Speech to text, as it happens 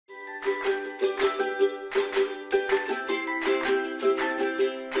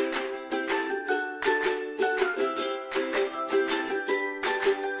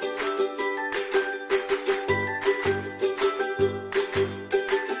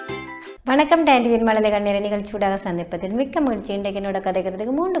வணக்கம் டான்டிவின் மழலை கண்ணீரை நிகழ்ச்சியூடாக சந்திப்பதில் மிக்க மகிழ்ச்சி. இன்றைக்கு என்னோட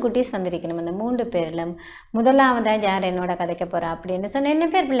கதைக்கிறதுக்கு 3 குட்டீஸ் வந்திருக்கணும். அந்த 3 பேரிலும் முதலாவதா யார் என்னோட கதைக்க போறா அப்படின்னு சொன்ன என்ன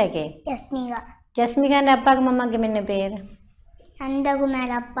பேர் பிள்ளைக்கு? ஜஸ்மிகா. ஜஸ்மிகாண்ட அப்பாவுக்கு மம்மாக்கு என்ன பேர்?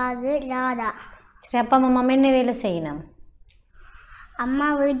 நந்தகுமார். அப்பாவுக்கு ராதா. சரி, அப்பா மம்மா என்ன வேலை செய்யணும்? அம்மா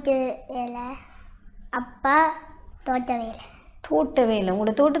வீட்டு வேலை, அப்பா தோட்ட வேலை. தோட்ட வேலை.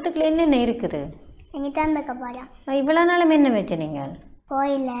 உங்களோட தோட்டத்துக்குள்ள என்னென்ன இருக்குது? இனிதான் வைக்க போகிறோம். இவ்வளோ நாளும் என்ன வச்ச நீங்கள்?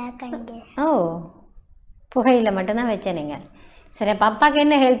 போயில கண்டு. ஓ, புகையில் மட்டும்தான் வச்ச நீங்கள். சரி, அப்போ அப்பாவுக்கு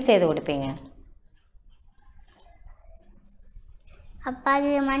என்ன ஹெல்ப் செய்து கொடுப்பீங்க?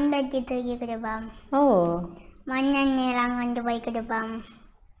 அப்பாவுக்கு மண் வெட்டி தூக்கி கொடுப்பான். ஓ, மண்ணெண்ணெயெல்லாம் கொண்டு போய் கொடுப்பான்.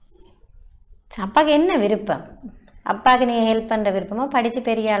 அப்பாவுக்கு என்ன விருப்பம்? அப்பாவுக்கு நீங்கள் ஹெல்ப் பண்ணுற விருப்பமோ படித்து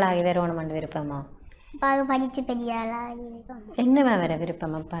பெரிய ஆளாகி வரணுமென்று விருப்பமோ? அப்பாவுக்கு படித்து பெரிய ஆளாக இருக்கும். என்னவா வேற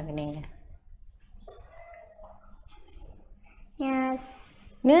விருப்பம் அப்பாவுக்கு? நீங்கள்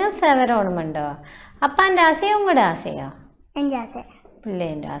நர்ஸாக வரணுமெண்டோ? அப்பாண்ட ஆசையா உங்களோட ஆசையா? எந்த ஆசை?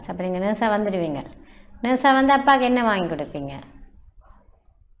 பிள்ளைன்ற ஆசை. அப்போ நீங்கள் நர்ஸாக வந்துடுவீங்க. நர்ஸாக வந்து அப்பாவுக்கு என்ன வாங்கி கொடுப்பீங்க?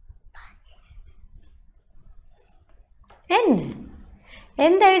 என்ன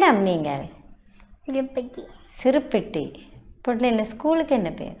எந்த இடம் நீங்கள்? திருப்பதி. சிறுப்பட்டி. பிள்ளைங்க ஸ்கூலுக்கு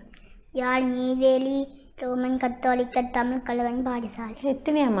என்ன பேர்? யாழ் நெய்வேலி ரோமன் கத்தோலிக்க தமிழ் கலவன் பாடசாலை.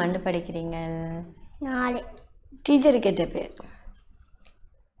 எத்தனையாம் ஆண்டு படிக்கிறீங்க? 4. டீச்சருக்கு என்ன பேர்?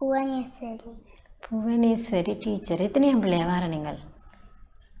 புவனேஸ்வரி. புவனேஸ்வரி டீச்சர். எத்தனையாம் பிள்ளையா வார நீங்கள்?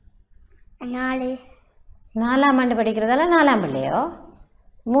 4. 4ஆம் ஆண்டு படிக்கிறதால 4ஆம் பிள்ளையோ?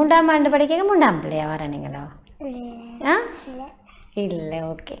 3ஆம் ஆண்டு படிக்க 3ஆம் பிள்ளையா வார நீங்களோ? ஆ இல்லை.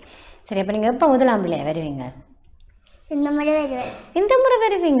 ஓகே, சரி. அப்போ நீங்கள் எப்போ முதலாம் பிள்ளையா வருவீங்க? இந்த முறை வருவேன். இந்த முறை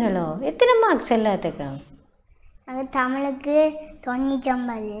வருவீங்களோ? எத்தனை மார்க்ஸ் எல்லாத்துக்கும்? அது தமிழுக்கு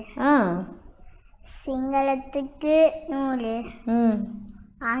 99, ஆ, சிங்களத்துக்கு 100, ம்,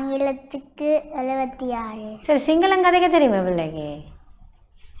 ஆங்கிலத்துக்கு 76. சரி. சிங்களம் கதைக்க தெரியுமா பிள்ளைக்கு?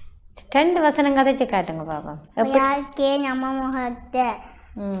 2 வசனம் கதைச்சு காட்டுங்க பாப்பா. யாருக்கே நம்ம முகத்தை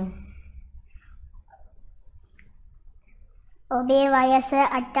ம், ஒரே வயசு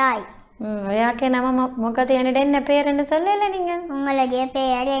அட்டாய். ம், யாக்கே நம்ம முகத்தை என்னிட என்ன பேருன்னு சொல்லலை நீங்கள்? உங்களுடைய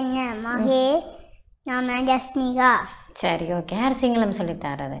பெயர் என்ன? மகே. நாம ஜஸ்மிகா. சரி, ஓகே. யார் சிங்களம்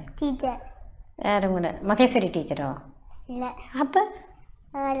சொல்லித்தாரது? டீச்சர். யார் கூட? மகேஸ்வரி டீச்சரோ? இல்லை, அப்போ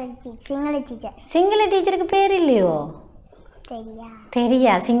சிங்கள டீச்சர். சிங்கள டீச்சருக்கு பேர் இல்லையோ? சரியா?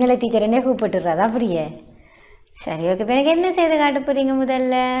 தெரியா? சிங்கள டீச்சர் என்ன கூப்பிட்டுறாதா? அப்படியே. சரி, ஓகே. இப்போ எனக்கு என்ன செய்து காட்ட போகிறீங்க?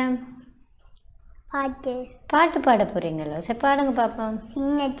 முதல்ல பாட்டு. பாட்டு பாட போகிறீங்களோ? சரி, பாடுங்க பார்ப்போம்.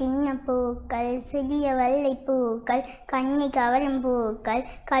 சின்ன சின்ன பூக்கள், சிறிய வெள்ளை பூக்கள், கண்ணி கவரும் பூக்கள்,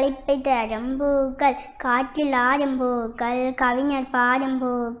 களிப்பை தரும் பூக்கள், காற்றில் ஆடும் பூக்கள், கவிஞர் பாடும்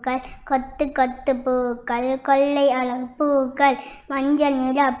பூக்கள், கொத்து கொத்து பூக்கள், கொள்ளை அழகு பூக்கள், மஞ்சள்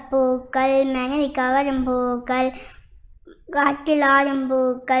நிற பூக்கள், மனைவி கவரும் பூக்கள், காற்றில் ஆடும்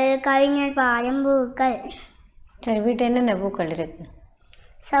பூக்கள், கவிஞர் பாடும் பூக்கள். சரி, வீட்டு என்னென்ன பூக்கள் இருக்கு?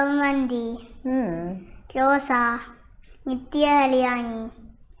 செவ்வந்தி, ம், ரோசா, நித்திய கல்யாணி,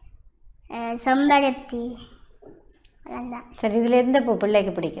 செம்பருத்தி. அவ்வளோதான். சரி, இதில் எந்த பூ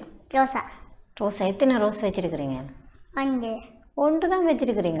பிள்ளைக்கு பிடிக்கும்? ரோசா. ரோஸ். எத்தனை ரோஸ் வச்சுருக்கிறீங்க? 1. ஒன்று தான்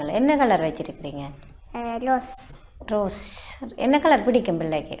வச்சுருக்கிறீங்களா? என்ன கலர் வச்சுருக்கிறீங்க? ரோஸ். ரோஸ். என்ன கலர் பிடிக்கும்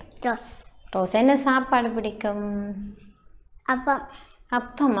பிள்ளைக்கு? ரோஸ். ரோஸ். என்ன சாப்பாடு பிடிக்கும்? அப்பம்.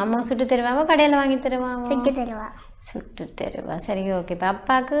 அப்பம். அம்மா சுட்டு தருவாவா கடையில் வாங்கி தருவாவா? சுட்டு தருவா. சுட்டு தருவா. சரி, ஓகே. இப்போ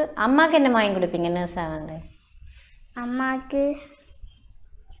அம்மாவுக்கு என்ன வாங்கி கொடுப்பீங்க நர்ஸா வந்து? அம்மாவுக்கு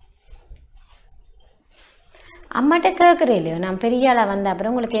அம்மாட்ட கேட்குறே இல்லையோ? நான் பெரிய ஆளாக வந்த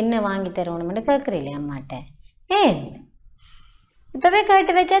அப்புறம் உங்களுக்கு என்ன வாங்கி தருவோம்னு கேட்குறே இல்லையா அம்மாட்ட? ஏன் இப்போவே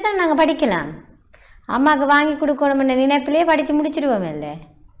கேட்டு வச்சா தான் நாங்கள் படிக்கலாம். அம்மாவுக்கு வாங்கி கொடுக்கணும்னு நினைப்பிலே படித்து முடிச்சிடுவோம் இல்லை?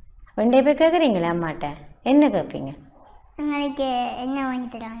 ரெண்டே போய் கேட்குறீங்களே அம்மாட்ட? என்ன கேட்பீங்க? உங்களுக்கு என்ன வாங்கி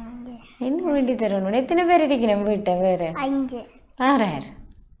தருவாங்க? என்ன வேண்டி தரணும்? எத்தனை பேர் இருக்கணும் வீட்டை? வேறு 5. யார் யார்?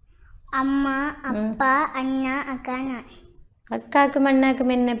 அம்மா, அப்பா, அண்ணா, அக்கா, நான். அக்காவுக்கும்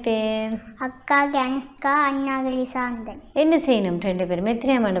அண்ணாக்கும் என்ன பேர்? அக்கா அனுஷ்கா, அண்ணா லிசாந்தன். என்ன செய்யணும் 2 பேரும்?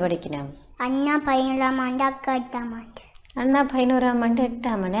 எத்தனையாம் ஆண்டு படிக்கணும்? அண்ணா 11ஆம் ஆண்டு, அக்கா 8ஆம் ஆண்டு. அண்ணா 11ஆம் ஆண்டு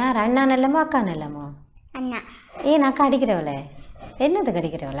 8ஆம் ஆண்டு. யார்? அண்ணா நல்லமோ அக்கா நல்லமோ? அண்ணா. ஏன் அக்கா அடிக்கிறவளே? என்னதுக்கு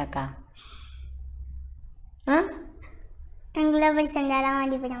அடிக்கிறவள அக்கா? ஆ, எங்களை போய் செஞ்சாலாம்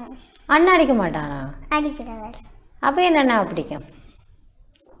வாங்கி போயிடுவோம். அண்ணா அடிக்க மாட்டானா? அடிக்கிறவர். அப்போ என்ன அண்ணாவை பிடிக்கும்?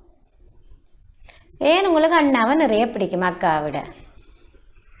 ஏன் உங்களுக்கு அண்ணாவை நிறைய பிடிக்கும் அக்காவை விட?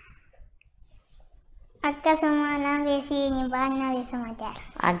 அக்கா சும்மாலாம் பேசி இனிப்பா, அண்ணா பேச மாட்டார்.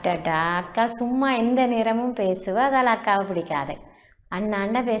 அட்டா, அக்கா சும்மா எந்த நேரமும் பேசுவா, அதால் அக்காவை பிடிக்காது.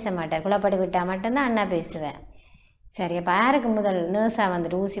 அண்ணா பேச மாட்டார். குழப்படி விட்டால் மட்டும்தான் அண்ணா பேசுவேன். சரி அப்போ யாருக்கு முதல் நர்ஸாக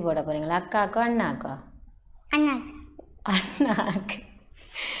வந்துட்டு ஊசி போட போகிறீங்களா? அக்காக்கோ அண்ணாக்கோ? அண்ணாக்கு. அண்ணாக்கு.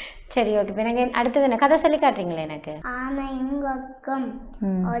 சரி ஓகே. இப்போ எனக்கு அடுத்தது என்ன கதை சொல்லி காட்டுறீங்களே எனக்கு? ஆமையும் கொக்கும்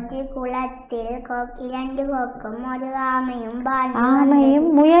ஒரு குளத்தில் 2 கொக்கும் ஒரு ஆமையும் ஆமையும்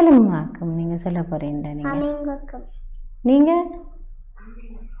முயலும் ஆக்கும் நீங்கள் சொல்ல போகிறீங்க. நீங்கள் ஆமையும் கொக்கும் நீங்கள்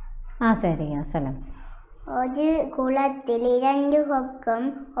சரிங்க சொல்லுங்க. ஒரு குளத்தில் 2 கொக்கும்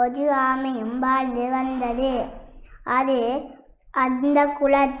ஒரு ஆமையும் வாழ்ந்து வந்தது. அந்த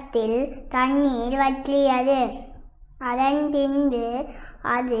குளத்தில் தண்ணீர் வற்றியது. அதன் பின்பு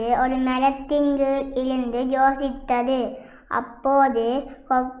அது ஒரு மரத்தின் கீழ் இருந்து யோசித்தது. அப்போது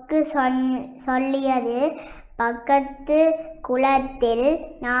கொக்கு சொல்லியது, பக்கத்து குளத்தில்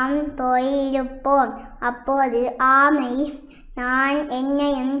நாம் போய் இருப்போம். அப்போது ஆமை, நான்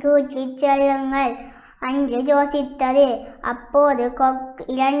என்னையும் கூட்டிச் செல்லுங்கள் என்று யோசித்தது. அப்போது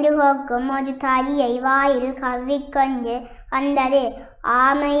 2 கொக்கும் ஒரு தடியை வாயில் கவ்விக்கொண்டு வந்தது.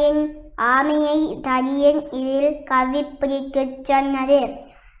 ஆமையை தடியின் இதில் கவ்விப்பிடிக்கச் சொன்னது.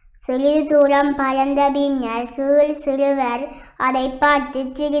 சிறிது தூரம் பறந்த பின்னர் கீழ் சிறுவர் அதை பார்த்து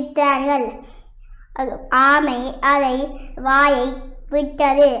சிரித்தார்கள். ஆமை அதை வாயை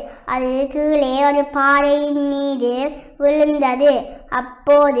விட்டது. அது கீழே ஒரு பாறையின் மீது விழுந்தது.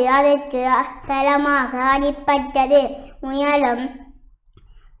 அப்போது அதற்கு பலமாக அடிபட்டது. முயலும்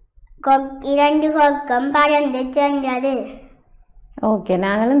 2 கொக்கும் பறந்து சென்றது. ஓகே.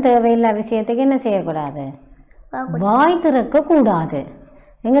 நாங்களும் தேவையில்லா விஷயத்துக்கு என்ன செய்யக்கூடாது? வாய் திறக்கக்கூடாது.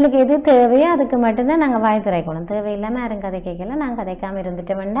 எங்களுக்கு எது தேவையோ அதுக்கு மட்டும்தான் நாங்கள் வாய் திறக்கணும். தேவையில்லாமல் யாரும் கதை கேட்கல. நாங்கள் கதைக்காமல்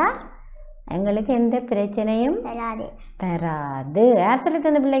இருந்துட்டோம்டா எங்களுக்கு எந்த பிரச்சனையும் பெறாது. யார் சொல்லி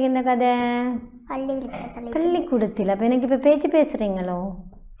தந்த பிள்ளைக்கு இந்த கதை? பள்ளிக்கூடத்தில். அப்போ எனக்கு இப்போ பேச்சு பேசுகிறீங்களோ?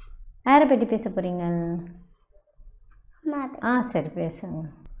 யாரை பற்றி பேச போகிறீங்க? சரி பேசுங்க.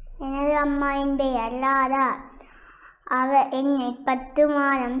 எனது அம்மாவின் பெயர் ராதா. அவர் என்னை 10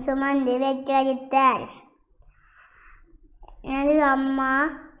 மாதம் சுமந்து பெற்றெடுத்தார். எனது அம்மா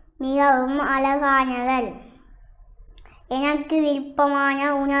மிகவும் அழகானவர். எனக்கு விருப்பமான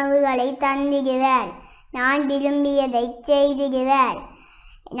உணவுகளை தந்திடுவார். நான் விரும்பியதை செய்திடுவார்.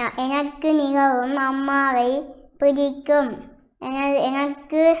 எனக்கு மிகவும் அம்மாவை பிடிக்கும்.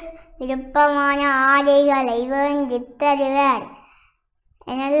 எனக்கு விருப்பமான ஆடைகளை வாங்கி தருவார்.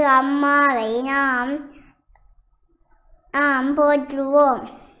 எனது அம்மாவை நாம் போற்றுவோம்.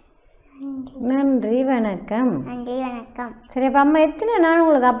 நன்றி வணக்கம். நன்றி வணக்கம். சரி அப்போ அம்மா எத்தனை நாள்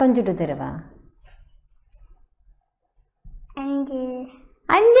உங்களுக்கு அப்பம் சுட்டு தருவா?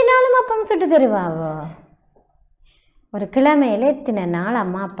 5 நாளும் அப்பம் சுட்டு தருவாவோ? ஒரு கிழமையில எத்தனை நாள்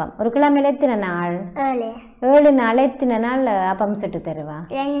அம்மா அப்பம்? ஒரு கிழமையில எத்தனை நாள்? 7 நாள். எத்தனை நாள் அப்பம் சுட்டு தருவா?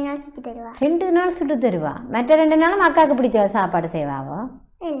 2 நாள் சுட்டு தருவா. 2 நாள் சுட்டு தருவா. மற்ற 2 நாளும் அக்காவுக்கு பிடிச்ச சாப்பாடு செய்வாவோ?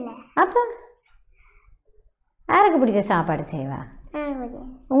 இல்லை. அப்போ யாருக்கு பிடிச்ச சாப்பாடு செய்வா?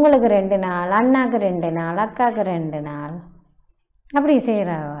 உங்களுக்கு 2 நாள், அண்ணாக்கு 2 நாள், அக்காவுக்கு 2 நாள், அப்படி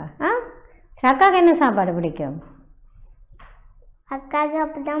செய்கிறாவா? அக்காவுக்கு என்ன சாப்பாடு பிடிக்கும்? அக்காவுக்கு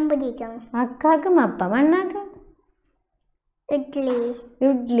அப்பதான் பிடிக்கும். அக்காவுக்கும் அப்பம். அண்ணாக்கு இட்லி.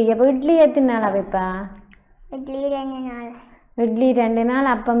 இட்லி. அப்போ இட்லி எத்தனை நாள் வைப்பா? இட்லி 2 நாள். இட்லி 2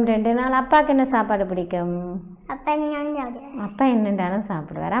 நாள், அப்பம் 2 நாள். அப்பாவுக்கு என்ன சாப்பாடு பிடிக்கும்? அப்பா என்ன அப்பா என்னென்றாலும்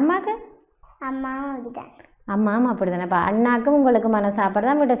சாப்பிடுவார். அம்மாவுக்கு? அம்மாவும் அப்படிதான். அம்மாவும் அப்படி தானே. அப்போ அண்ணாக்கும் உங்களுக்குமான சாப்பாடு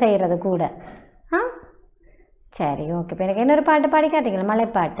தான் வீட்டை செய்கிறது கூட. சரி ஓகே. இப்போ எனக்கு இன்னொரு பாட்டு பாடி காட்டுங்களா?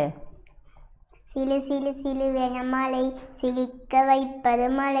 மலைப்பாட்டு. சிலு சிலு சிலுவென மலை, சிலிக்க வைப்பது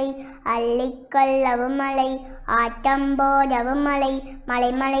மலை, அள்ளிக்கொள்ளவு மலை, ஆட்டம் போடவு மலை, மலை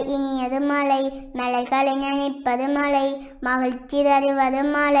மலை இனியது மலை, மலைகளை நினைப்பது மலை, மகிழ்ச்சி தருவது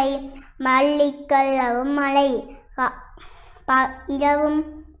மலை, மல்லிக்கொள்ளவு மலை, இரவும்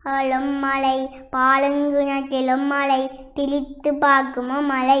மலை, பாலுங்குணத்திலும் மலை, பிரித்து பார்க்குமோ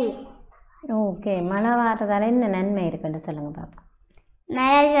மலை. ஓகே. மழை வாரதால என்ன நன்மை இருக்குன்னு சொல்லுங்க பாப்பா.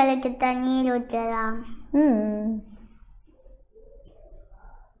 மலர்களுக்கு தண்ணீர் ஊற்றலாம்.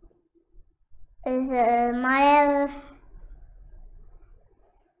 மழை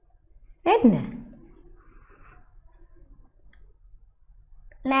என்ன?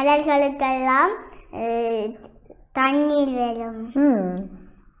 மலர்களுக்கெல்லாம் தண்ணீர் வரும்.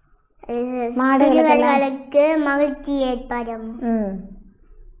 மாடுகளுக்கு மகிழ்ச்சி ஏற்படும்.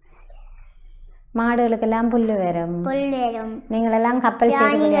 மாடுகளுக்கெல்லாம் புல் வரும். நீங்களெல்லாம் கப்பல்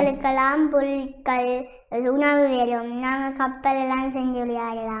பிராணிகளுக்கெல்லாம் புல்கள் உணவு வரும். நாங்கள் கப்பல் எல்லாம் செஞ்சு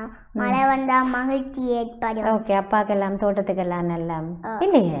விளையாடலாம். மழை வந்தா மகிழ்ச்சி ஏற்படும். ஓகே. அப்பாக்கெல்லாம் தோட்டத்துக்கெல்லாம் நல்லம்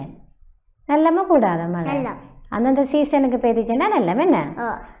இல்லையே? நல்லமா கூடாத மழை அந்தந்த சீசனுக்கு பெய்துச்சுன்னா நல்லம். என்ன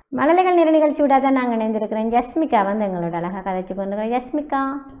மழலைகள் நிற நிகழ்ச்சி விடாதான் நாங்கள் இணைந்திருக்கிறோம். ஜஸ்மிகா வந்து எங்களோட அழகாக கதைச்சு கொண்டு. ஜஸ்மிகா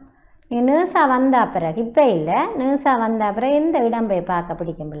நீங்கள் நேர்ஸாக வந்தா பிறகு இப்போ இல்லை நேர்ஸாக வந்தா பிறகு எந்த இடம் போய் பார்க்க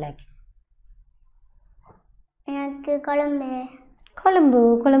பிடிக்கும் பிள்ளைக்கு? எனக்கு கொழும்பு.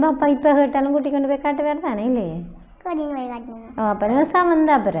 கொழும்பு அப்போ இப்போ கேட்டாலும் கூட்டி கொண்டு போய் காட்டு வேறு தானே இல்லையே? கூட்டின்னு போய் காட்டுங்க. அப்போ நேர்ஸாக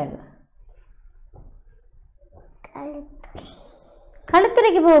வந்தா பிறகு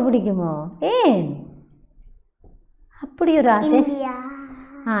களுத்துறைக்கு போக பிடிக்குமோ? ஏன் அப்படி ஒரு ஆசை? இந்தியா.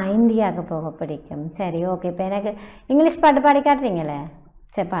 இந்தியாவுக்கு போக பிடிக்கும். சரி ஓகே. இப்போ எனக்கு இங்கிலீஷ் பாட்டு பாடி காட்டுறீங்களே,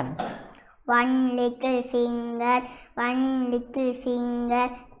 சரி பாருங்க. One little finger, one little finger,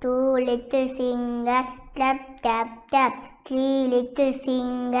 two little finger, tap tap tap. Three little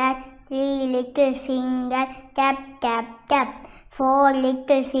finger, three little finger, tap tap tap. Four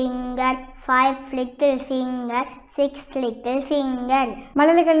little finger, five little finger, six little finger.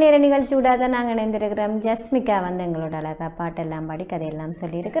 மழலைகள் நேர நிகழ்ச்சி விடாத நாங்கள் இணைந்திருக்கிறோம். ஜஸ்மிகா வந்து எங்களோட அழகா பாட்டெல்லாம் பாடி கதையெல்லாம்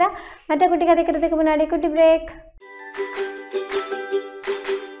சொல்லியிருக்கிறோம். மற்ற குட்டி கதைக்கிறதுக்கு முன்னாடி குட்டி பிரேக்.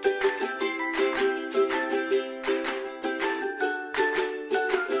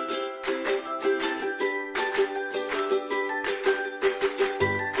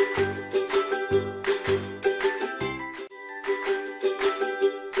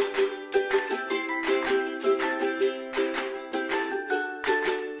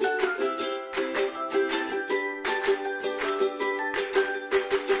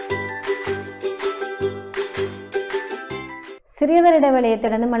 சிறியவர் இடைவெளியை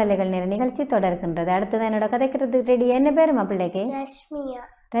தொடர்ந்து மழலைகள் நேர நிகழ்ச்சி தொடர்கின்றது. அடுத்தது என்னோட கதைக்கிறதுக்கு ரெடி. என்ன பேருமா பிள்ளைக்கு?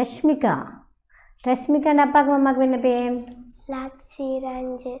 ரஷ்மிகா. ரஷ்மிகாண்ட அப்பாவுக்கு அம்மாவுக்கு என்ன பேர்? லக்ஷி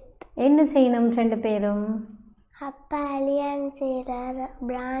ரஞ்சித். என்ன செய்யணும் ரெண்டு பேரும்? அப்பா அலியன்ஸில்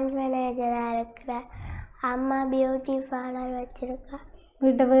பிரான்ச் மேனேஜராக இருக்கிறார். அம்மா பியூட்டி பார்லர் வச்சுருக்கா.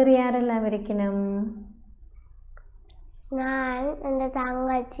 வீட்டை வேறு யாரெல்லாம் இருக்கணும்? நான் அந்த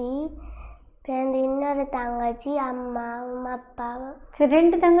தங்கச்சி, பிறந்த இன்னொரு தங்கச்சி, அம்மாவும் அப்பாவும். சரி,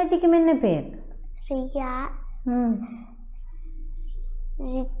 ரெண்டு தங்கச்சிக்கும் என்ன பேர்? ரியா,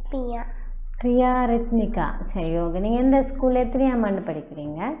 ரித்மியா. ரியா, ரித்மிகா. சரி ஓகே. நீங்கள் எந்த ஸ்கூலில் எத்தனையாம் ஆண்டு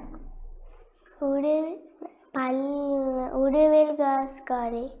படிக்கிறீங்க? Uduvil girls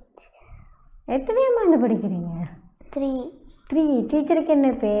college. எத்தனையாம் ஆண்டு படிக்கிறீங்க? 3. டீச்சருக்கு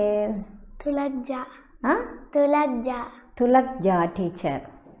என்ன பேர்? துலக்ஜா. துலக்ஜா டீச்சர்.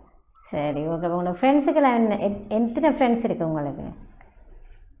 சரி ஓகே. உங்களோட ஃப்ரெண்ட்ஸுக்கெல்லாம் என்ன எத்தனை ஃப்ரெண்ட்ஸ் இருக்குது உங்களுக்கு?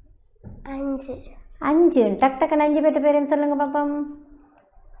 5. டக்குன்னு 5 பேர்ட்ட பேருன்னு சொல்லுங்கள் பாப்போம்.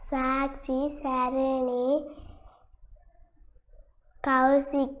 சாக்ஷி, சரணி,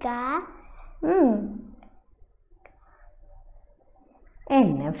 கௌசிகா.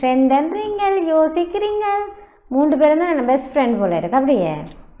 என்ன ஃப்ரெண்டுன்றீங்க, யோசிக்கிறீங்க? 3 பேரும் தான் பெஸ்ட் ஃப்ரெண்ட் போல இருக்கு. அப்படியே?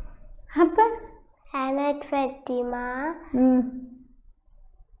 அப்போ அனட், ஃபத்திமா.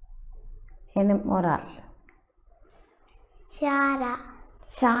 என்ன மோரா? ஷாரா.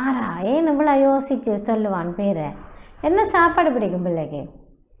 ஏன் இவ்வளோ யோசிச்சு சொல்லுவான் பேரை? என்ன சாப்பாடு பிடிக்கும் பிள்ளைக்கு?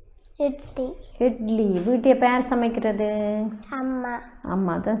 இட்லி. வீட்டை பேர் சமைக்கிறது?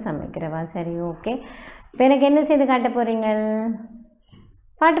 அம்மா தான் சமைக்கிறவா. சரி ஓகே. இப்போ எனக்கு என்ன செய்து காட்ட போகிறீங்க?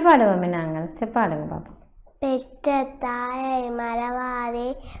 பாட்டு பாடுவோமே நாங்கள். சரி பாடுங்க பாப்போம். பெற்ற தாயை மறவாதே,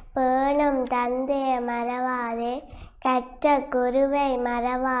 பேணும் தந்தையை மறவாதே, கற்ற குருவை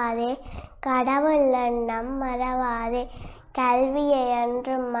மறவாதே, கடவுள் எண்ணம் மறவாதே, கல்வியை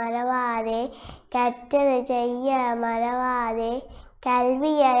என்றும் மறவாதே, கற்றது செய்ய மறவாதே,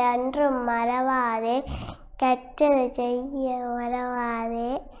 கல்வியை என்றும் மறவாதே, கற்றது செய்ய மறவாதே.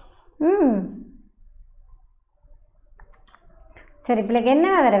 சரி, பிள்ளைக்கு என்ன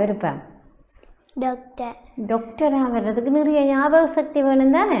வர விருப்பம்? டாக்டராக வர்றதுக்கு நிறைய ஞாபக சக்தி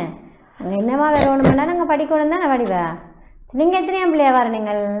வேணும் தானே? அங்கே என்னவா வரணும்னா நாங்கள் படிக்கணும் தானே வடிவா? நீங்கள் எத்தனையாம் பிள்ளையா வர?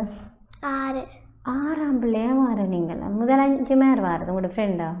 நீங்கள் 6ஆம் பிள்ளையா வர? நீங்கள் முதல் 5 மேர் வாரது உங்களோட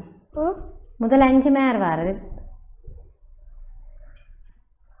ஃப்ரெண்டா? முதல் 5 மேர் வாரது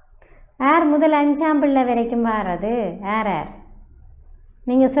யார்? முதல் 5ஆம் பிள்ளை வரைக்கும் வாரது யார்?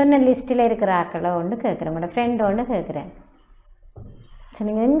 நீங்கள் சொன்ன லிஸ்ட்டில் இருக்கிற ஆக்களோ ஒன்று கேட்குறேன், உங்களோட ஃப்ரெண்டோ ஒன்று கேட்குறேன். சரி,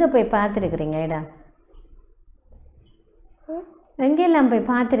 நீங்கள் எங்கே போய் பார்த்துருக்குறீங்க? இடம் எங்கெல்லாம் போய்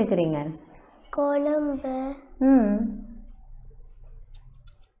பார்த்துருக்குறீங்க? கொழும்பு.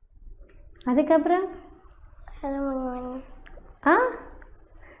 அதுக்கப்புறம்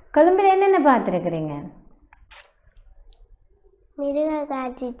கொழும்புல என்னென்ன பார்த்துருக்குறீங்க? மிருக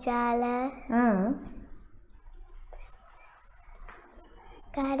காட்சி சாலை,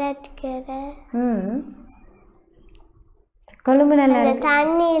 கடற்கரை. கொழும்பு நல்லா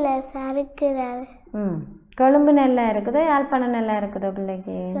தண்ணியில சறுக்குறாரு. கொழும்பு நல்லா இருக்குதோ யாழ்ப்பாணம் நல்லா இருக்குதோ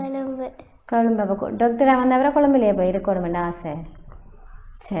பிள்ளைக்கு? கொழும்பு. டாக்டராக வந்தவரை கொழும்புலேயே போய் இருக்கணுமெண்டு ஆசை.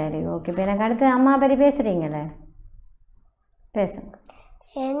 சரி ஓகே. இப்போ எனக்கு அடுத்து அம்மா பற்றி பேசுகிறீங்களே, பேசுங்க.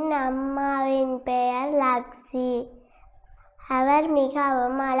 என் அம்மாவின் பெயர் லக்ஸி. அவர்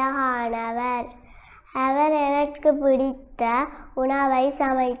மிகவும் அழகானவர். அவர் எனக்கு பிடித்த உணவை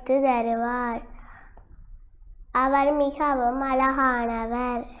சமைத்து தருவார். அவர் மிகவும்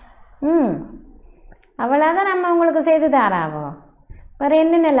அழகானவர். அவ்வளோதான் நம்ம உங்களுக்கு செய்து தாராவோ? வேறு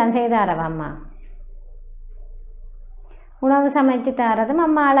என்னென்னலாம் செய்தாரவா அம்மா? உணவு சமைச்சு தரதும்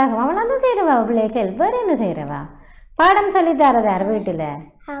அம்மா அழகும் அவ்வளோதான் செய்கிறவா பிள்ளைகள். வேறு என்ன செய்கிறவா? பாடம் சொல்லி தரதார் வீட்டில்?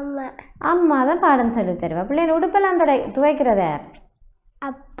 அம்மா. அம்மா தான் பாடம் சொல்லி தருவா. பிள்ளைங்க உடுப்பெல்லாம் துவைக்கிறதார்?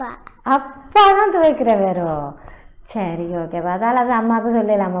 அப்பா. அப்பா தான் துவைக்கிறவரோ? சரி, ஓகேவா. அதால் அது அம்மாவுக்கு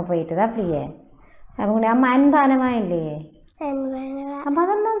சொல்லலாமா போயிட்டுதா அப்படியே? அவங்க அம்மா அன்பானவா இல்லையே? அம்மா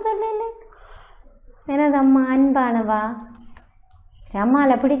தான் நான் சொல்லல. எனது அம்மா அன்பானவா?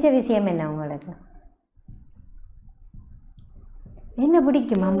 அம்மாவில் பிடிச்ச விஷயம் என்ன உங்களுக்கு? என்ன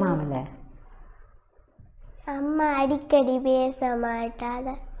பிடிக்கும் அம்மாவில்? அம்மா அடிக்கடி பேச மாட்டாத.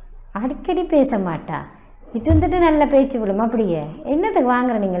 அடிக்கடி பேச மாட்டா? இருந்துட்டு நல்ல பேச்சு விடுமா? அப்படியே என்னத்துக்கு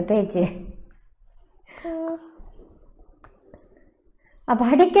வாங்குற நீங்கள் பேச்சு? அப்போ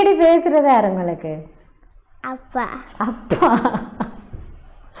அடிக்கடி பேசுகிறதா உங்களுக்கு? அப்பா. அப்பா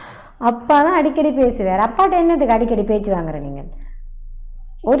அப்பா தான் அடிக்கடி பேசுவார். அப்பாட்ட என்னத்துக்கு அடிக்கடி பேச்சு வாங்குற நீங்கள்?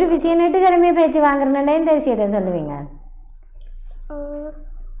 ஒரு விஷயம் நெட்டுக்கிழமே பேச்சு வாங்குறேன்னா எந்த விஷயத்த சொல்லுவீங்க?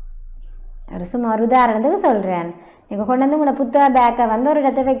 சும்மா ஒரு உதாரணத்துக்கு சொல்கிறேன். நீங்கள் கொண்டு வந்து உங்களை புத்தக பேக்கை வந்து ஒரு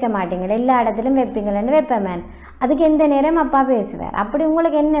இடத்த வைக்க மாட்டீங்களா, எல்லா இடத்துலையும் வைப்பீங்களேன்னு வைப்பேன் மேன். அதுக்கு எந்த நேரம் அப்பா பேசுவார். அப்படி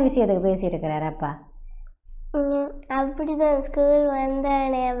உங்களுக்கு என்ன விஷயத்துக்கு பேசியிருக்கிறார் அப்பா? அப்படிதான் ஸ்கூல்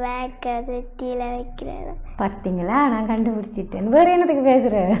வந்தானே பேக்கை வெட்டியில் வைக்கிறேன். பார்த்தீங்களா, நான் கண்டுபிடிச்சிட்டேன். வேறு என்னத்துக்கு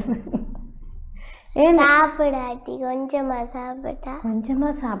பேசுகிறேன்? சாப்பிடாட்டி கொஞ்சமாக சாப்பிட்டா.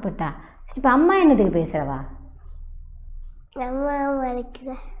 கொஞ்சமாக சாப்பிட்டா? இப்போ அம்மா என்னத்துக்கு பேசுகிறவா? அம்மா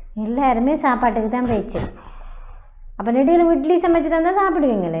வலிக்குதா? எல்லாருமே சாப்பாட்டுக்கு தான் பேச்சு. அப்போ நெடுவில் இட்லி சமைச்சு தந்தால்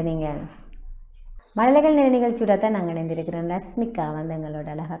சாப்பிடுவீங்களே நீங்கள்? மழலைகள் நிகழ்ச்சியோட தான் நாங்கள் இணைந்திருக்கிறோம். லஸ்மிகா வந்து எங்களோட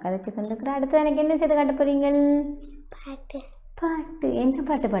அழகாக கதைச்சு தந்துக்கிறோம். அடுத்து எனக்கு என்ன செய்து காட்ட போகிறீங்க? பாட்டு. பாட்டு என்ன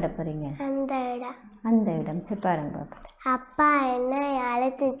பாட்டு பாட போகிறீங்க? அந்த இடம் சரி பாருங்க பாப்பா. அப்பா என்னை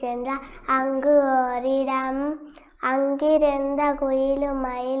அழைத்து சென்றார் அங்கு ஓரிடம். அங்கிருந்த குயிலும்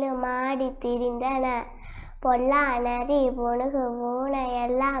மயிலும் ஆடி திரிந்தன. பொல்லா நரி புணுகு பூனை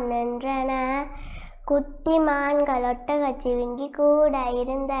எல்லாம் நின்றன. குட்டி மான்கள் ஒட்டகச்சிவிங்கி கூட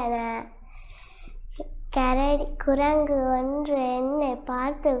இருந்தன. கரடி குரங்கு ஒன்று என்னை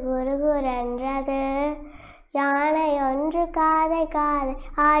பார்த்து குறுகுறென்றது. யானை ஒன்று காதை காதை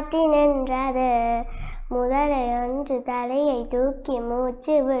ஆட்டி நின்றது. முதலை ஒன்று தலையை தூக்கி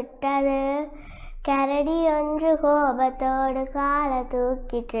மூச்சு விட்டது. கரடி ஒன்று கோபத்தோடு காலை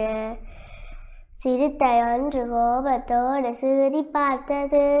தூக்கிட்டு. சிறுத்தை ஒன்று கோபத்தோடு சீறி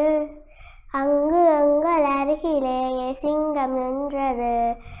பார்த்தது. அங்கு எங்கள் அருகிலேயே சிங்கம் நின்றது.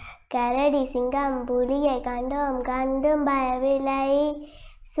 கரடி சிங்கம் புலியை கண்டோம் கண்டும் பயமில்லை.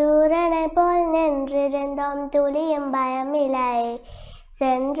 சூரனை போல் நின்றிருந்தோம் துளியும் பயமில்லை.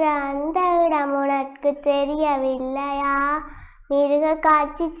 சென்ற அந்த இடம் உனக்கு தெரியவில்லையா? மிருக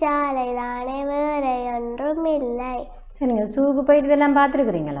காட்சி சாலை தானே, வேறு ஒன்றும் இல்லை. சரிங்க, சூக்கு போயிட்டு இதெல்லாம்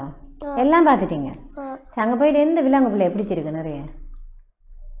பார்த்துருக்குறீங்களா? எல்லாம் பார்த்துட்டீங்க. அங்கே போயிட்டு எந்த விலங்கு பிள்ளை பிடிச்சிருக்கு நிறைய?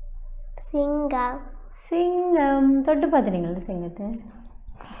 சிங்கம். சிங்கம் தொட்டு பார்த்துட்டீங்களா சிங்கத்தை?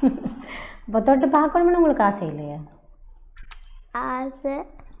 இப்போ தொட்டு பார்க்கணும்னு உங்களுக்கு ஆசை இல்லையா? ஆசை.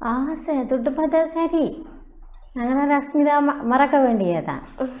 ஆசை தொட்டு பார்த்தா சரி. நாங்கள் தான் லக்ஷ்மிதா மறக்க வேண்டியதான்.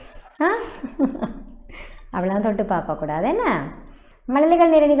 அப்படிலாம் தொட்டு பார்க்கக்கூடாது என்ன?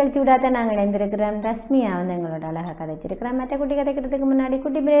 மழலைகள் நிறைய நிகழ்ச்சி விடாத நாங்கள் இணைந்திருக்கிறோம். ரஷ்மியா வந்து எங்களோட அழகாக கதைச்சிருக்கிறோம். மற்ற குட்டி கதைக்கிறதுக்கு முன்னாடி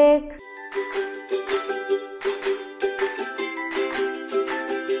குட்டி பிரேக்.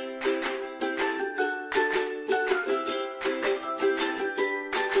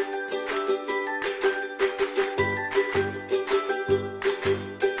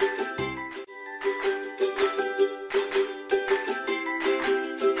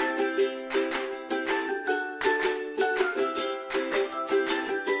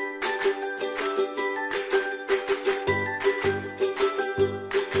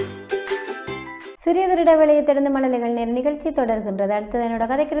 சிறியதொரு இடைவெளியை தொடர்ந்து மழலைகள் நேர நிகழ்ச்சி தொடர்கின்றது. அடுத்தது என்னோட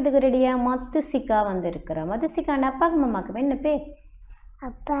கதைக்கிறதுக்கு ரெடியா மதுசிகா வந்திருக்கிறோம். மதுசிகாண்ட அப்பாவுக்கு அம்மாவுக்கு என்ன பேர்?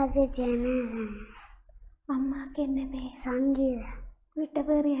 அப்பாவுக்கு ஜனகன். அம்மாவுக்கு என்ன பேர்? சங்கீதா. வீட்டை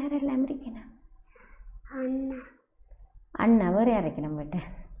வேறு யாரெல்லாம் இருக்கணும்? அண்ணா. அண்ணா வேறு யார் இருக்கணும் வீட்டை?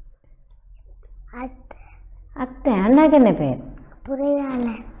 அத்தை. அத்தை. அண்ணாவுக்கு என்ன பேர்?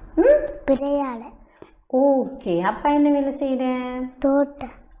 பிறையாளன். பிறையாளன். ஓகே. அப்பா என்ன வேலை செய்கிறேன்?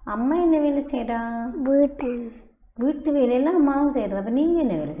 தோட்டம். அம்மா என்ன வேலை செய்கிறா? வீட்டு வேலையெல்லாம் அம்மாவும் செய்கிறது. அப்போ நீங்கள்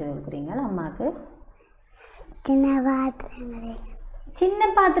என்ன வேலை செய்து கொடுக்குறீங்களா அம்மாவுக்கு? சின்ன பாத்திரங்கள். சின்ன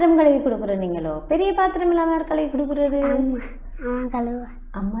பாத்திரம் கழுவி கொடுக்குற நீங்களோ? பெரிய பாத்திரம் இல்லாம யார் கழுவி கொடுக்குறது? கழுவ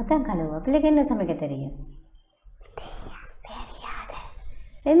அம்மா தான் கழுவா. பிள்ளைக்கு என்ன சமைக்க தெரியும்? தெரியாது.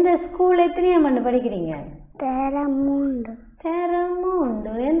 எந்த ஸ்கூல் எத்தனையாம் ஆண்டு படிக்கிறீங்க? தரமுண்டு.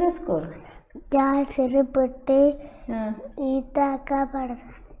 தரமுண்டு. எந்த ஸ்கூல்? ஜால் சிறுபட்டு ஈத்தாக்கா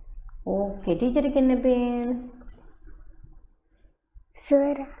படுறேன். ஓகே. டீச்சருக்கு என்ன பேர்?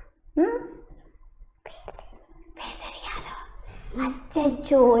 சுவரா. தெரியாதோ?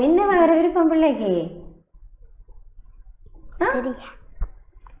 அச்சோ, என்ன வேற விருப்பம் பிள்ளைக்கு?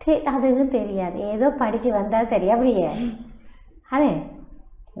 அதுவும் தெரியாது. ஏதோ படிச்சு வந்தா சரி அப்படியே. அதே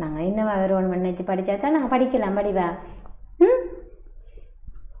நாங்கள் என்னவா வருவோம் நினைச்சு படித்தா தான் நாங்கள் படிக்கலாம். படிவா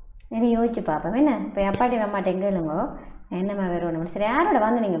என்ன யோசிச்சு பார்ப்போம். என்ன இப்போ அப்பாட்டி அம்மாட்ட கேளுங்கோ என்னம்மா வருவோம். சரி, யாரோட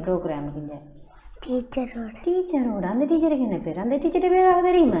வந்து நீங்கள் ப்ரோக்ராமுக்கு? இங்கே டீச்சரோட. டீச்சரோட. அந்த டீச்சருக்கு என்ன பேர்? அந்த டீச்சர் பேர்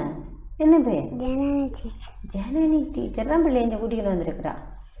தெரியுமா? என்ன பேர்? ஜனனி டீச்சர். ஜனனி டீச்சர் தான் பிள்ளை இங்கே கூட்டிகிட்டு வந்திருக்கிறா.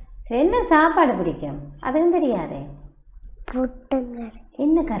 சரி, என்ன சாப்பாடு பிடிக்கும்? அதுவும் தெரியாதே. புட்டுங்கள்.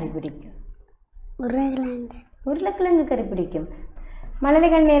 என்ன கறி பிடிக்கும்? உருளைக்கிழங்கு. உருளைக்கிழங்கு கறி பிடிக்கும்.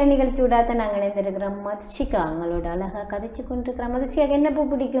 மழலைகள் நேர நிகழ்ச்சி விடாத நாங்கள் இணைந்திருக்கிறோம். மதுஷிகா அவங்களோட அழகாக கதைச்சு கொண்டிருக்கிறோம். மதுஷிகாக்கு என்ன பூ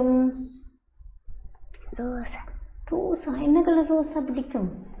பிடிக்கும்? ரோசா. ரோசா. என்ன கலர் ரோசா பிடிக்கும்?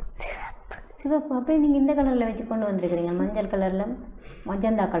 சிவப்பு. அப்போ நீங்கள் இந்த கலரில் வச்சு கொண்டு வந்திருக்கிறீங்க. மஞ்சள் கலரில்,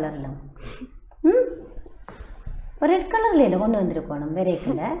 மஜந்தா கலரில், ஒரு ரெட் கலரில் இல்லை கொண்டு வந்திருக்கணும்.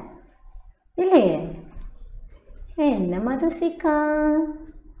 வெரைட்டில் இல்லையே. என்ன மதுஷிகா?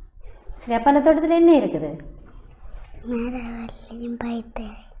 சரி, அப்போ அந்த தோட்டத்தில் என்ன இருக்குது? மரவள்ளியும்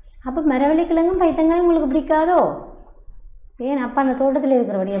பைத்தங்காய். அப்போ மரவள்ளி கிழங்கும் பைத்தங்காயும் உங்களுக்கு பிடிக்காதோ? ஏன் அப்பா அந்த தோட்டத்தில்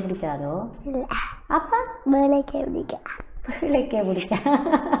இருக்கிறபடியே பிடிக்காதோ? இல்லை. அப்பா வேலைக்கே பிடிக்கா. வேலைக்கே பிடிக்கா.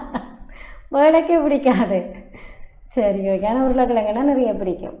 வேலைக்கே பிடிக்காது. சரி, ஓகே. ஆனால் உருளைக்கிழங்குனா நிறைய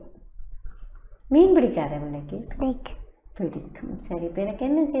பிடிக்கும். மீன் பிடிக்காத பிள்ளைக்கு? பிடிக்கும். சரி, இப்போ எனக்கு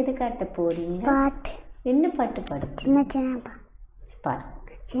என்ன செய்து காட்ட போறீங்க? பாட்டு. என்ன பாட்டு பாடு? சின்ன சின்ன பாடு.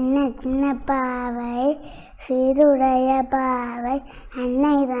 சின்ன சின்ன பாவை சிறுடைய பாவை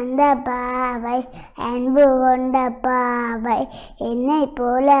அன்னை தந்த பாவை அன்பு கொண்ட பாவை என்னை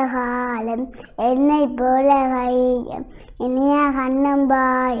போல காலம் என்னை போல கையம் இனிய கண்ணும்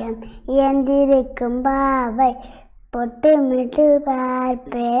பாயம் இயந்திருக்கும் பாவை பொட்டு மிட்டு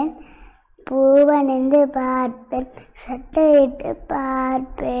பார்ப்பேன் பூவணிந்து பார்ப்பேன் சட்டையிட்டு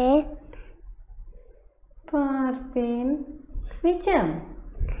பார்ப்பேன் பார்ப்பேன். மிச்சம்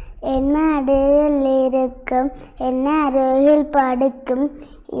என்ன அருகில் இருக்கும் என்ன அருகில் படுக்கும்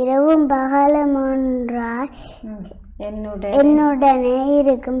இரவும் பகலும் ஒன்றாய் என்னுடனே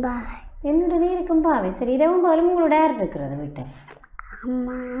இருக்கும் பாவை. என்னுடனே இருக்கும் பாவை. சரி, இரவும் பகலும் உங்களோட யார் இருக்கிறது வீட்டை?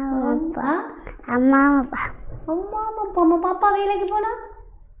 அம்மா அப்பா. அம்மா அப்பா. அம்மா அப்பா. அம்மா பாப்பா வேலைக்கு போனா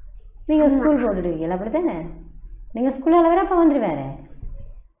நீங்கள் ஸ்கூல் போட்டுடுவீங்களா? அப்படி தானே? நீங்கள் ஸ்கூலில் வேற அப்போ வந்துடுவாரு.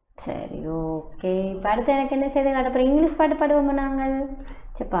 சரி, ஓகே. இப்போ அடுத்து எனக்கு என்ன செய்து காட்டப்போகிறேன்? இங்கிலீஷ் பாட்டு பாடுவோம் நாங்கள்.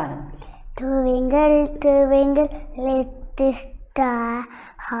 சரி, பாடுங்க. Twinkle, twinkle, little star,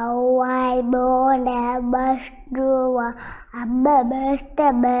 how I born a bus door, above the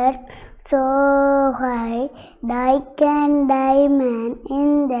bird, so high, like a diamond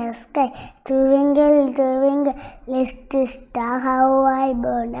in the sky. Twinkle, twinkle, little star, how I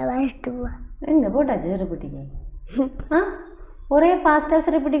born a bus door. எங்கே போட்டாச்சு சிறுபுட்டிக்கு? ஒரே ஃபாஸ்ட்டாக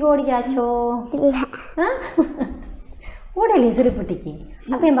சிறுபுட்டிக்கு ஓடிக்காச்சோ? இல்லை. ஓடலையே சிறுபுட்டிக்கு.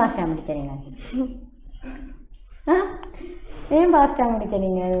 அப்போ ஏன் ஃபாஸ்ட்டாக முடிச்சீங்க? ஏன் ஃபாஸ்ட்டாக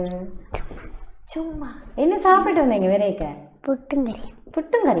முடிச்சீங்க? சும்மா என்ன சாப்பிட்டு வந்தீங்க? விரைக்க புட்டுங்கறி.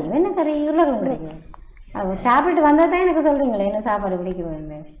 புட்டுங்கறியும் என்ன கறி? உருளைக்கிழங்கு. அது சாப்பிட்டு வந்தால் தான் எனக்கு சொல்கிறீங்களே என்ன சாப்பாடு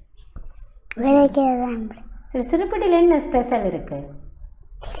பிடிக்கும்? விரைக்கதான். சரி, சிறுபுட்டியில் என்ன ஸ்பெஷல் இருக்குது?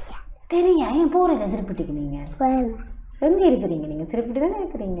 தெரியா? ஏன் போகிறீங்க சிறுபுட்டிக்கு? நீங்கள் எங்கே இருக்கிறீங்க? நீங்கள் சிறுபுட்டி தானே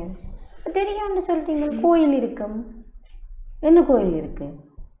இருக்கிறீங்க. தெரியான்னு சொல்லிட்டீங்க. கோயில் இருக்கும். என்ன கோயில் இருக்கு?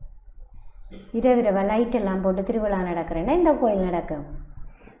 இரவிரவா லைட் எல்லாம் போட்டு திருவிழா நடக்கிறேன்னா இந்த கோயில் நடக்கும்.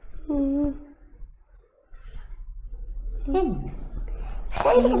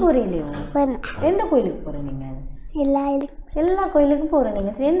 கோயிலுக்கு போறீங்களோ? எந்த கோயிலுக்கு போற நீங்க? எல்லா கோயிலுக்கும் போற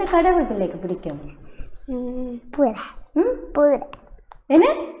நீங்க. எந்த கடவுள் பிள்ளைக்கு பிடிக்கும்? என்ன?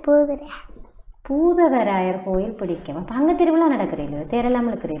 பூதவராயர் கோயில் பிடிக்கும். அப்போ அங்கே திருவிழா நடக்கிறீங்களோ? தேரெல்லாம்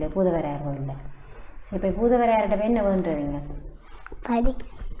இருக்கிறீங்களோ பூதவராயர் கோயிலில்? இப்போ பூதவராயர்கிட்ட என்ன வேண்டுறீங்க?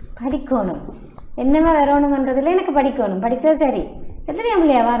 படிக்கணும். என்னவா வரணுமன்றதுல எனக்கு படிக்கணும். படித்தா சரி. எத்தனை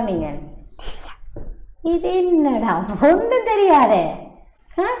பிள்ளையா வாரினீங்க? இது என்னடா ஒன்றும் தெரியாதே.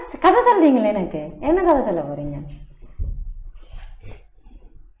 கதை சொல்கிறீங்களே எனக்கு. என்ன கதை சொல்ல போகிறீங்க?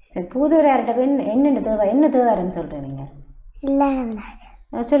 சரி, பூதவராயர்கிட்ட என்ன தேவை? என்ன தேவாரன்னு சொல்கிறீங்க?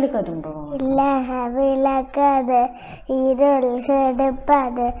 சொல்லி காட்டும் போவோம். இல்லக விளக்காது இருள்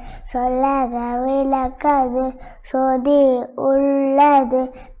கெடுப்பது சொல்லக விளக்காது சொதி உள்ளது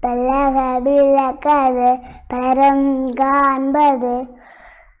பெல்லக விளக்காது பெரும் காண்பது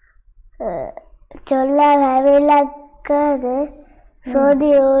சொல்லக விளக்காது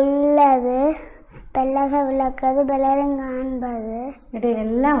சொதி உள்ளது பெல்லக விளக்காது பெலரும் காண்பது. இடையில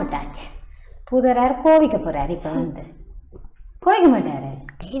எல்லாம் விட்டாச்சு. புதரார் கோவிக்க போறாரு. இப்போ வந்து கோவிக்க மாட்டாரு.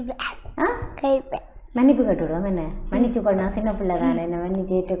 மன்னிப்பு கட்டுவிடுவோம். என்ன மன்னிச்சு கொள்ளலாம், சின்ன பிள்ளை தானே, என்ன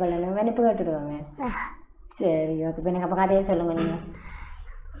மன்னிச்சு ஏற்றுக்கொள்ளணும், மன்னிப்பு கட்டுவிடுவாங்க. சரி ஓகே. இப்போ எனக்கு அப்போ கதையை சொல்லுங்க நீங்கள்.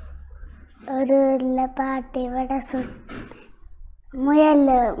 ஒரு இல்லை பாட்டி விட முயல்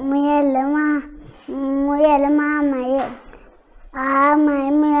முயல் முயல் மாமையே ஆமை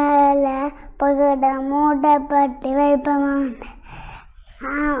முயலை பகிட மூடப்பட்டு வைப்பமாண்டு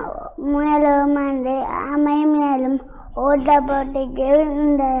முயலும் வந்து ஆமை முயலும் ஓட்டப்பட்டுக்கு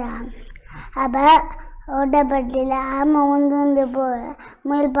இருந்ததாம். அப்போ ஓட்டப்பட்டியில் ஆமை உந்து போக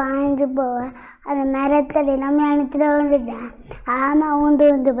முயல் பாய்ந்து போக அந்த மரத்தடியெல்லாம் அனுப்பிட்டு வந்துட்டான். ஆமை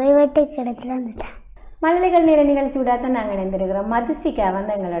உந்து போய் வெட்டி கிடத்துல வந்துட்டான். மழலைகள் நேர நிகழ்ச்சி விடாதான் நாங்கள் இணைந்திருக்கிறோம். மதுசிகா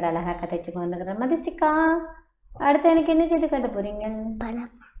வந்து எங்களோட அழகாக கதைச்சுக்கு வந்துக்கிறோம். மதுசிகா, அடுத்து எனக்கு என்ன செய்து காட்ட போறீங்க?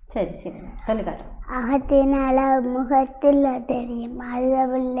 பழம். சரி சரி சொல்லி காட்டும். அகத்தினால முகத்தில் தெரியும்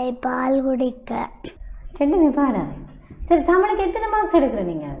அழுதவில்லை பால் குடிக்க. ரெண்டுமே பாடாது. சரி, தமிழுக்கு எத்தனை மார்க்ஸ் எடுக்கிற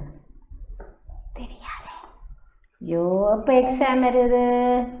நீங்கள்? தெரியாது. ஐயோ, இப்போ எக்ஸாம் இருக்குது.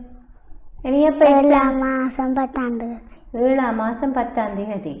 எப்போ? 7ஆம் மாதம் 10ஆம் தேதி. 7ஆம் மாதம் 10ஆம்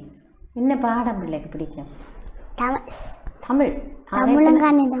தேதி. என்ன பாடம் பிள்ளைக்கு பிடிக்கும்? தமிழ். தமிழ். தமிழும்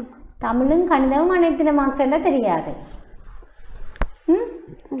கணிதம். தமிழும் கணிதமும் அனைத்து மார்க்ஸ் எல்லாம் தெரியாது.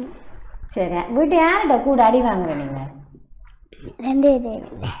 சரி, வீட்டு யார்கிட்ட கூட அடி வாங்குற நீங்கள்? 2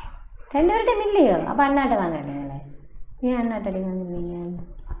 பேரும் இல்லை. 2 பேர்கிட்ட இல்லையோ? அப்போ அண்ணாட்ட வாங்குறீங்களே. ஏன் அண்ணாட்ட அடி வாங்குறீங்க?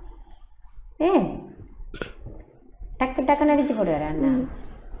 டக்கு டக்குன்னு அடிச்சு போடுவார் அண்ணா.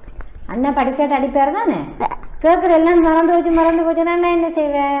 அண்ணா படிக்காட்ட அடிப்பார் தானே? கேட்குற எல்லாம் மறந்து போச்சுன்னா அண்ணா என்ன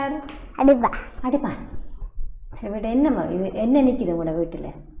செய்வார்? அடிப்பான். சரி, வீட்டு என்ன இது என்ன நிற்கிது உங்களோட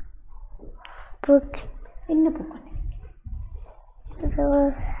வீட்டில்? பூக்கு. என்ன பூக்கள்?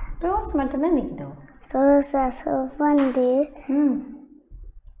 ரோஸ் மட்டும்தான் நிற்கிதோ? ரோசா சோஃபந்து.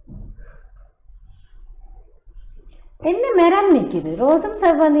 என்ன மரம் நிற்கிது? ரோஸும்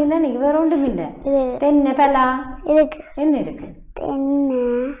செவ்வந்தியும் தான் நிற்குது, வேற ஒன்றும் இல்லை. தென்னை பலா இருக்கு. என்ன இருக்கு? தென்னை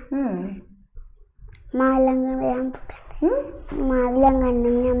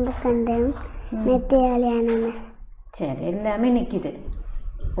மாலங்கண்டு நம்புக்கண்டு நெத்தியாலியான. சரி, எல்லாமே நிற்கிது.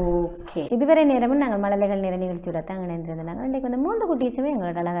 ஓகே. இதுவரை நேரமும் நாங்கள் மழலைகள் நேர நிகழ்ச்சியோட தான் இணைந்திருந்தாங்க. இன்றைக்கு வந்து 3 குட்டீஸுமே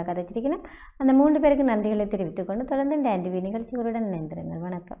எங்களோட அழகாக கதைச்சிருக்கணும். அந்த 3 பேருக்கு நன்றிகளை தெரிவித்துக்கொண்டு தொடர்ந்து DANTV நிகழ்ச்சிகளுடன் இணைந்திருங்கள்.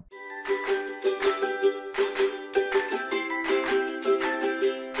 வணக்கம்.